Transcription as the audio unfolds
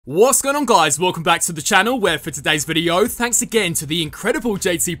What's going on, guys? Welcome back to the channel, where for today's video, thanks again to the incredible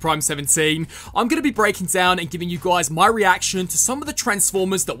JT Prime 17, I'm going to be breaking down and giving you guys my reaction to some of the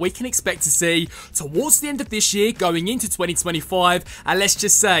Transformers that we can expect to see towards the end of this year going into 2025, and let's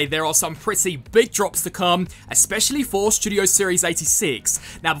just say there are some pretty big drops to come, especially for Studio Series 86.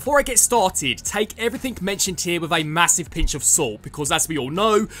 Now, before I get started, take everything mentioned here with a massive pinch of salt, because as we all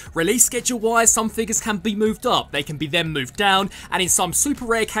know, release schedule wise, some figures can be moved up, they can be then moved down, and in some super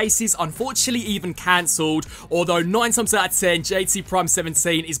rare cases, unfortunately even cancelled, although 9 times out of 10, JT Prime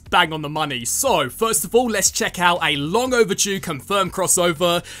 17 is bang on the money. So, first of all, let's check out a long overdue confirmed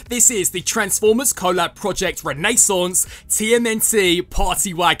crossover. This is the Transformers collab project Renaissance TMNT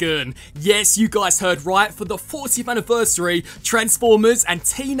Party Wagon. Yes, you guys heard right, for the 40th anniversary, Transformers and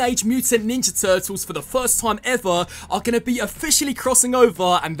Teenage Mutant Ninja Turtles for the first time ever are going to be officially crossing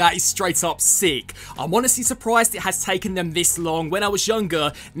over, and that is straight up sick. I'm honestly surprised it has taken them this long. When I was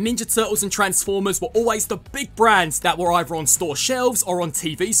younger, Ninja Turtles and Transformers were always the big brands that were either on store shelves or on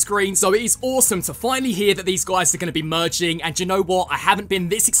TV screens, so it is awesome to finally hear that these guys are going to be merging. And you know what, I haven't been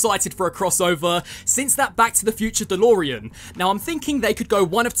this excited for a crossover since that Back to the Future DeLorean. Now I'm thinking they could go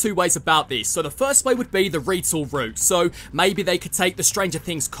one of two ways about this. So the first way would be the retool route, so maybe they could take the Stranger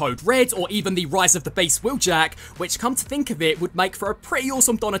Things Code Red or even the Rise of the Beast Wheeljack, which come to think of it would make for a pretty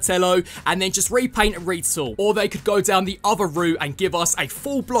awesome Donatello, and then just repaint and retool. Or they could go down the other route and give us a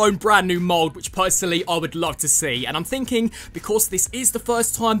full-blown brand new mold, which personally I would love to see. And I'm thinking, because this is the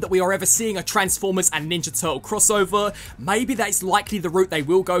first time that we are ever seeing a Transformers and Ninja Turtle crossover, maybe that is likely the route they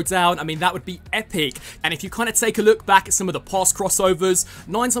will go down. I mean, that would be epic. And if you kind of take a look back at some of the past crossovers,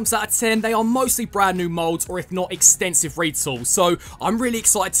 9 times out of 10 they are mostly brand new molds, or if not extensive retools. So I'm really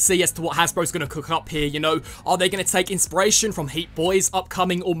excited to see as to what Hasbro's going to cook up here. You know, are they going to take inspiration from Heat Boy's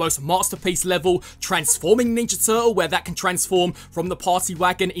upcoming almost masterpiece level transforming Ninja Turtle, where that can transform from the Party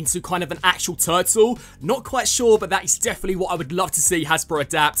Wagon into kind of an actual turtle? Not quite sure, but that is definitely what I would love to see Hasbro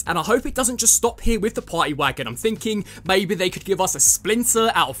adapt. And I hope it doesn't just stop here with the Party Wagon. I'm thinking maybe they could give us a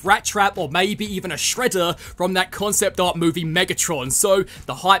Splinter out of Rat Trap, or maybe even a Shredder from that concept art movie Megatron. So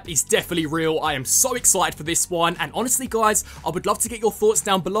the hype is definitely real. I am so excited for this one, and honestly guys, I would love to get your thoughts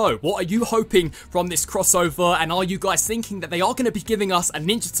down below. What are you hoping from this crossover, and are you guys thinking that they are going to be giving us a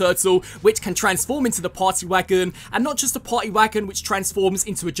Ninja Turtle which can transform into the Party Wagon, and not just a Party Wagon which transforms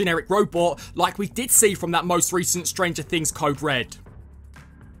into a generic robot like we did see from that most recent Stranger Things Code Red?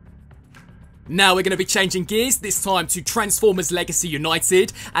 Now we're going to be changing gears, this time to Transformers Legacy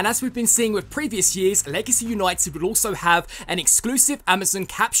United, and as we've been seeing with previous years, Legacy United will also have an exclusive Amazon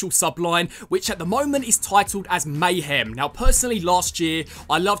capsule subline, which at the moment is titled as Mayhem. Now personally, last year,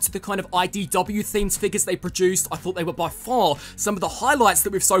 I loved the kind of IDW themed figures they produced. I thought they were by far some of the highlights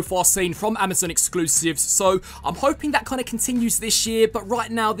that we've so far seen from Amazon exclusives, so I'm hoping that kind of continues this year. But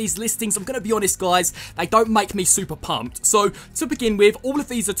right now, these listings, I'm going to be honest guys, they don't make me super pumped. So to begin with, all of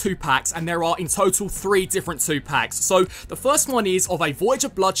these are 2-packs, and there are in total 3 different 2-packs. So the first one is of a Voyager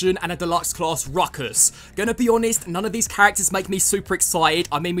Bludgeon and a Deluxe Class Ruckus. Gonna be honest, none of these characters make me super excited.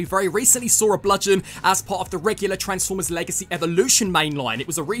 I mean, we very recently saw a Bludgeon as part of the regular Transformers Legacy Evolution mainline. It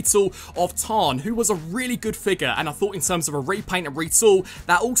was a retool of Tarn, who was a really good figure, and I thought in terms of a repaint and retool,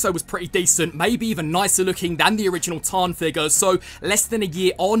 that also was pretty decent, maybe even nicer looking than the original Tarn figure. So less than a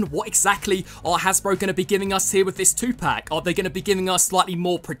year on, what exactly are Hasbro going to be giving us here with this 2-pack? Are they going to be giving us slightly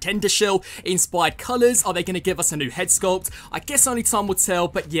more Pretender Shell inspired colors? Are they going to give us a new head sculpt? I guess only time will tell,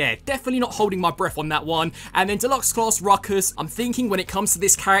 but yeah, definitely not holding my breath on that one. And then Deluxe Class Ruckus, I'm thinking when it comes to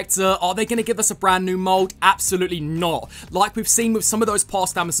this character, are they going to give us a brand new mold? Absolutely not. Like we've seen with some of those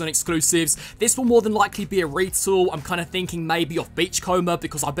past Amazon exclusives, this will more than likely be a retool. I'm kind of thinking maybe of Beachcomber,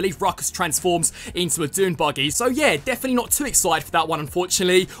 because I believe Ruckus transforms into a dune buggy. So yeah, definitely not too excited for that one,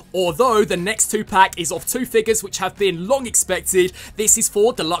 unfortunately. Although the next 2-pack is of 2 figures which have been long expected. This is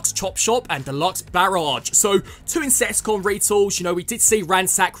for Deluxe Chop Shop and Deluxe Barrage. So 2 Insecticon retools. You know, we did see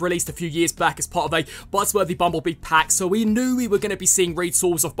Ransack released a few years back as part of a buzzworthy Bumblebee pack, so we knew we were going to be seeing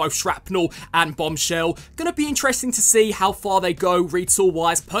retools of both Shrapnel and Bombshell. Gonna be interesting to see how far they go retool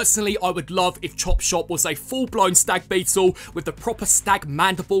wise. Personally, I would love if Chop Shop was a full-blown Stag Beetle with the proper Stag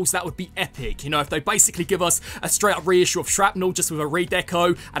mandibles. That would be epic. You know, if they basically give us a straight up reissue of Shrapnel just with a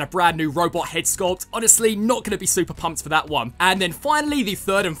redeco and a brand new robot head sculpt, honestly not going to be super pumped for that one. And then finally, the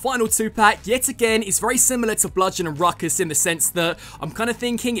third and final 2-pack 2-pack, yet again, is very similar to Bludgeon and Ruckus in the sense that I'm kind of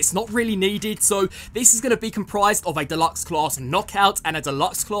thinking it's not really needed. So this is going to be comprised of a deluxe class Knockout and a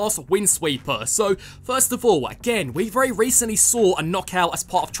deluxe class Windsweeper. So first of all, again, we very recently saw a Knockout as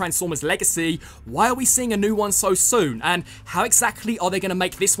part of Transformers Legacy. Why are we seeing a new one so soon? And how exactly are they going to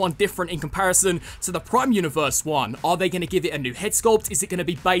make this one different in comparison to the Prime Universe one? Are they going to give it a new head sculpt? Is it going to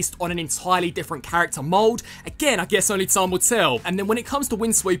be based on an entirely different character mold? Again, I guess only time will tell. And then when it comes to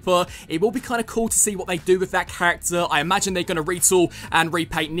Windsweeper, it will be kind of cool to see what they do with that character. I imagine they're going to retool and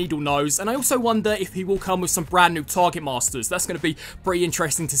repaint Needle Nose, and I also wonder if he will come with some brand new Target Masters. That's going to be pretty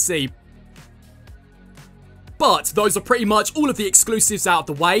interesting to see. But those are pretty much all of the exclusives out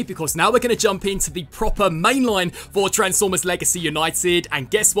of the way, because now we're going to jump into the proper mainline for Transformers Legacy United. And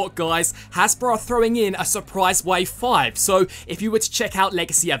guess what, guys? Hasbro are throwing in a surprise Wave 5. So if you were to check out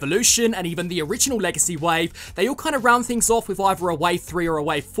Legacy Evolution and even the original Legacy Wave, they all kind of round things off with either a Wave 3 or a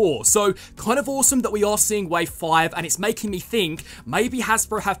Wave 4. So kind of awesome that we are seeing Wave 5, and it's making me think maybe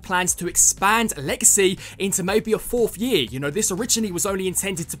Hasbro have plans to expand Legacy into maybe a 4th year. You know, this originally was only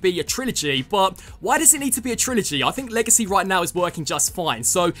intended to be a trilogy, but why does it need to be a trilogy? I think Legacy right now is working just fine,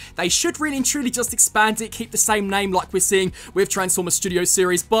 so they should really and truly just expand it, keep the same name like we're seeing with Transformers Studio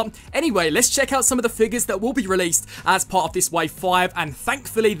Series. But anyway, let's check out some of the figures that will be released as part of this Wave 5, and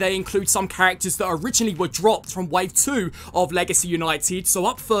thankfully they include some characters that originally were dropped from Wave 2 of Legacy United. So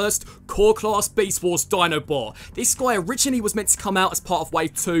up first, Core Class Beast Wars Dinobot. This guy originally was meant to come out as part of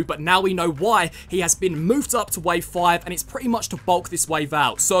Wave 2, but now we know why he has been moved up to Wave 5, and it's pretty much to bulk this wave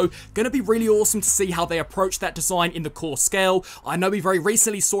out. So gonna be really awesome to see how they approach that design in the core scale. I know we very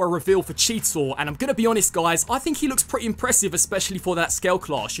recently saw a reveal for Cheetor, and I'm gonna be honest, guys, I think he looks pretty impressive, especially for that scale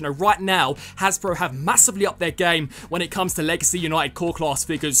class. You know, right now, Hasbro have massively upped their game when it comes to Legacy United core class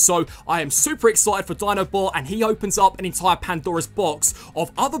figures, so I am super excited for Dinobot, and he opens up an entire Pandora's box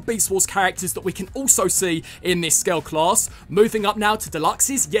of other Beast Wars characters that we can also see in this scale class. Moving up now to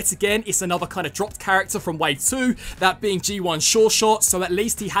Deluxes, yet again, it's another kind of dropped character from Wave 2, that being G1 Sure Shot, so at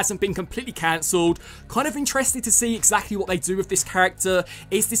least he hasn't been completely cancelled. Kind of interested to see exactly what they do with this character.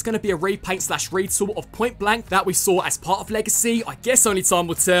 Is this going to be a repaint slash retool of Point Blank that we saw as part of Legacy? I guess only time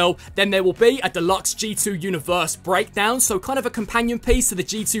will tell. Then there will be a deluxe G2 Universe breakdown, so kind of a companion piece to the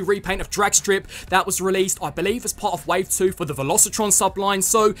G2 repaint of Dragstrip that was released, I believe, as part of Wave 2 for the Velocitron subline.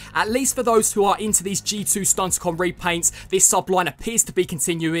 So at least for those who are into these G2 Stunticon repaints, this subline appears to be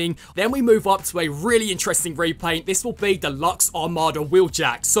continuing. Then we move up to a really interesting repaint. This will be Deluxe Armada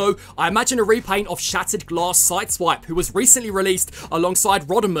Wheeljack. So I imagine a repaint of Shattered Glass Sideswipe, who was recently released alongside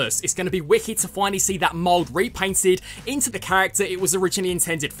Rodimus. It's going to be wicked to finally see that mold repainted into the character it was originally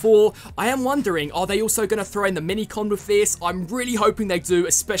intended for. I am wondering, are they also going to throw in the Minicon with this? I'm really hoping they do,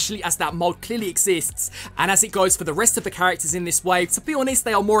 especially as that mold clearly exists. And as it goes for the rest of the characters in this wave, to be honest,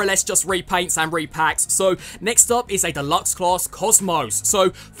 they are more or less just repaints and repacks. So next up is a deluxe class Cosmos.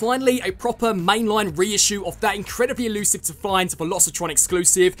 So finally, a proper mainline reissue of that incredibly elusive to find Velocitron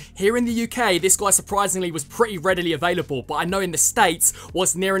exclusive. Here in the UK, this guy surprisingly was pretty readily available, but I know in the States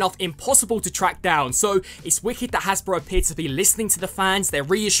was near enough impossible to track down. So it's wicked that Hasbro appear to be listening to the fans. They're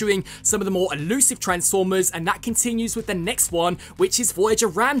reissuing some of the more elusive Transformers, and that continues with the next one, which is Voyager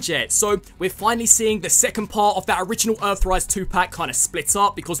Ramjet. So we're finally seeing the second part of that original Earthrise 2-pack kind of split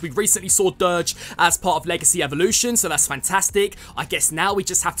up, because we recently saw Dirge as part of Legacy Evolution, so that's fantastic. I guess now we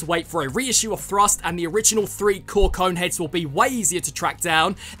just have to wait for a reissue of Thrust, and the original 3 core Coneheads will be way easier to track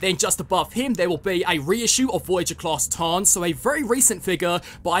down. Then just above him, there will be a reissue of Voyager class Tarn, so a very recent figure,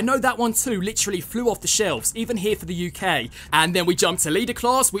 but I know that one too literally flew off the shelves, even here for the UK. And then we jump to Leader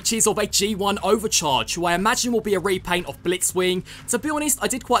class, which is of a G1 Overcharge, who I imagine will be a repaint of Blitzwing. To be honest, I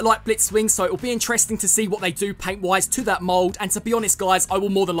did quite like Blitzwing, so it will be interesting to see what they do paint-wise to that mold, and to be honest, guys, I will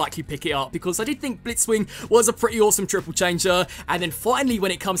more than likely pick it up, because I did think Blitzwing was a pretty awesome triple changer. And then finally,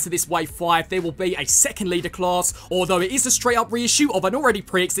 when it comes to this Wave 5, there will be a second Leader class, although it is a straight-up reissue of an already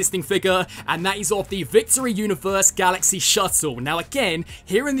pre-existing figure, and that is of the Victory Universe Galaxy Shuttle. Now again,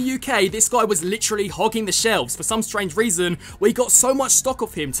 here in the UK, this guy was literally hogging the shelves. For some strange reason, we got so much stock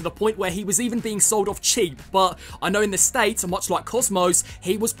of him to the point where he was even being sold off cheap, but I know in the States, much like Cosmos,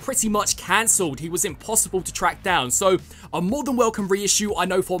 he was pretty much cancelled. He was impossible to track down, so a more than welcome reissue, I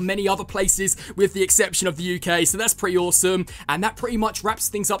know, for many other places with the exception of the UK, so that's pretty awesome. And that pretty much wraps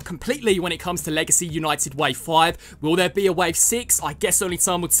things up completely when it comes to Legacy United Wave 5. Will there be a Wave 6? I guess only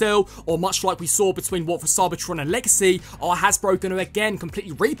time will tell, or much like we saw between War for Cybertron and Legacy, are Hasbro going to again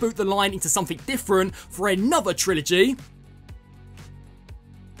completely reboot the line into something different for another trilogy?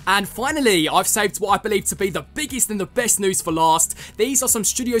 And finally, I've saved what I believe to be the biggest and the best news for last. These are some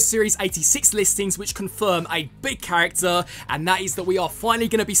Studio Series 86 listings which confirm a big character, and that is that we are finally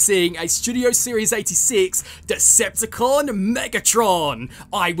going to be seeing a Studio Series 86 Decepticon Megatron.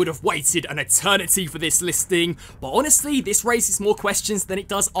 I would have waited an eternity for this listing, but honestly, this raises more questions than it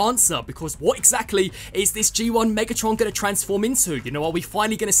does answer, because what exactly is this G1 Megatron going to transform into? You know, are we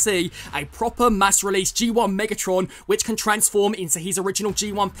finally going to see a proper mass release G1 Megatron which can transform into his original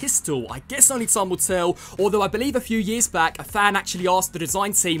G1 pistol? I guess only time will tell, although I believe a few years back a fan actually asked the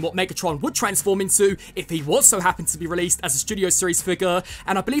design team what Megatron would transform into if he was so happened to be released as a Studio Series figure,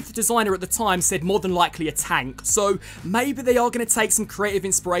 and I believe the designer at the time said more than likely a tank. So maybe they are going to take some creative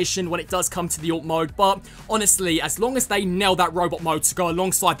inspiration when it does come to the alt mode, but honestly, as long as they nail that robot mode to go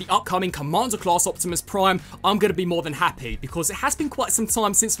alongside the upcoming Commander class Optimus Prime, I'm going to be more than happy, because it has been quite some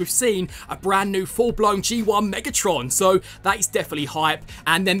time since we've seen a brand new full-blown G1 Megatron, so that is definitely hype.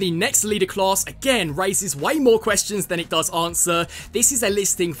 And then the next leader class, again, raises way more questions than it does answer. This is a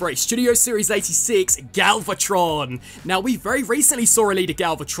listing for a Studio Series 86 Galvatron. Now, we very recently saw a leader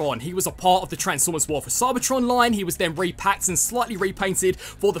Galvatron. He was a part of the Transformers War for Cybertron line. He was then repacked and slightly repainted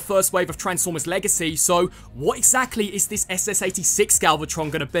for the first wave of Transformers Legacy. So, what exactly is this SS86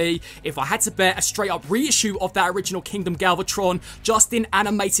 Galvatron going to be? If I had to bet, a straight up reissue of that original Kingdom Galvatron, just in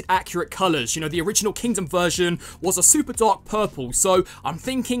animated accurate colours. You know, the original Kingdom version was a super dark purple, so I'm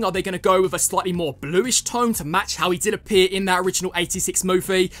thinking, are they going to go with a slightly more bluish tone to match how he did appear in that original 86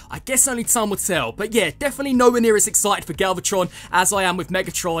 movie? I guess only time will tell. But yeah, definitely nowhere near as excited for Galvatron as I am with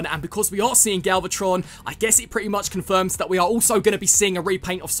Megatron, and because we are seeing Galvatron, I guess it pretty much confirms that we are also going to be seeing a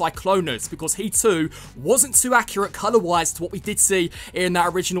repaint of Cyclonus, because he too wasn't too accurate colour-wise to what we did see in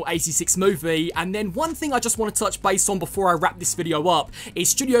that original 86 movie. And then one thing I just want to touch base on before I wrap this video up is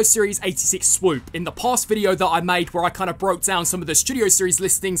Studio Series 86 Swoop. In the past video that I made where I kind of broke down some of the Studio Series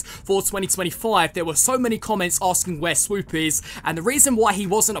listings for 2025, there were so many comments asking where Swoop is, and the reason why he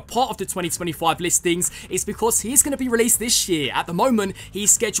wasn't a part of the 2025 listings is because he is going to be released this year. At the moment, he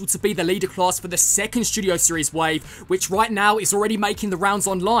is scheduled to be the leader class for the second Studio Series wave, which right now is already making the rounds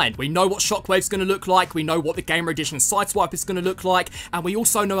online. We know what Shockwave's going to look like, we know what the Gamer Edition Sideswipe is going to look like, and we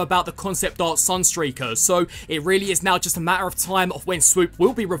also know about the concept art Sunstreaker, so it really is now just a matter of time of when Swoop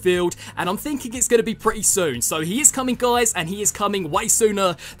will be revealed, and I'm thinking it's going to be pretty soon. So he is coming, guys, and he is coming way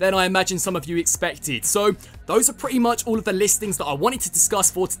sooner than I imagine some of you expected. So those are pretty much all of the listings that I wanted to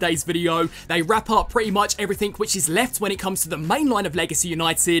discuss for today's video. They wrap up pretty much everything which is left when it comes to the main line of Legacy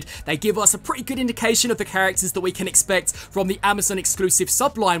United. They give us a pretty good indication of the characters that we can expect from the Amazon exclusive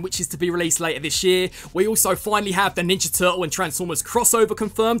subline, which is to be released later this year. We also finally have the Ninja Turtle and Transformers crossover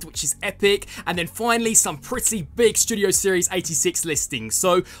confirmed, which is epic. And then finally, some pretty big Studio Series 86 listings.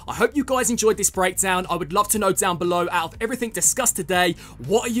 So I hope you guys enjoyed this breakdown. I would love to know down below, out of everything discussed today,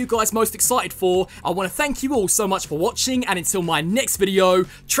 what are you guys most excited for? I want to thank you all so much for watching, and until my next video,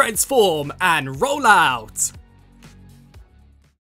 transform and roll out!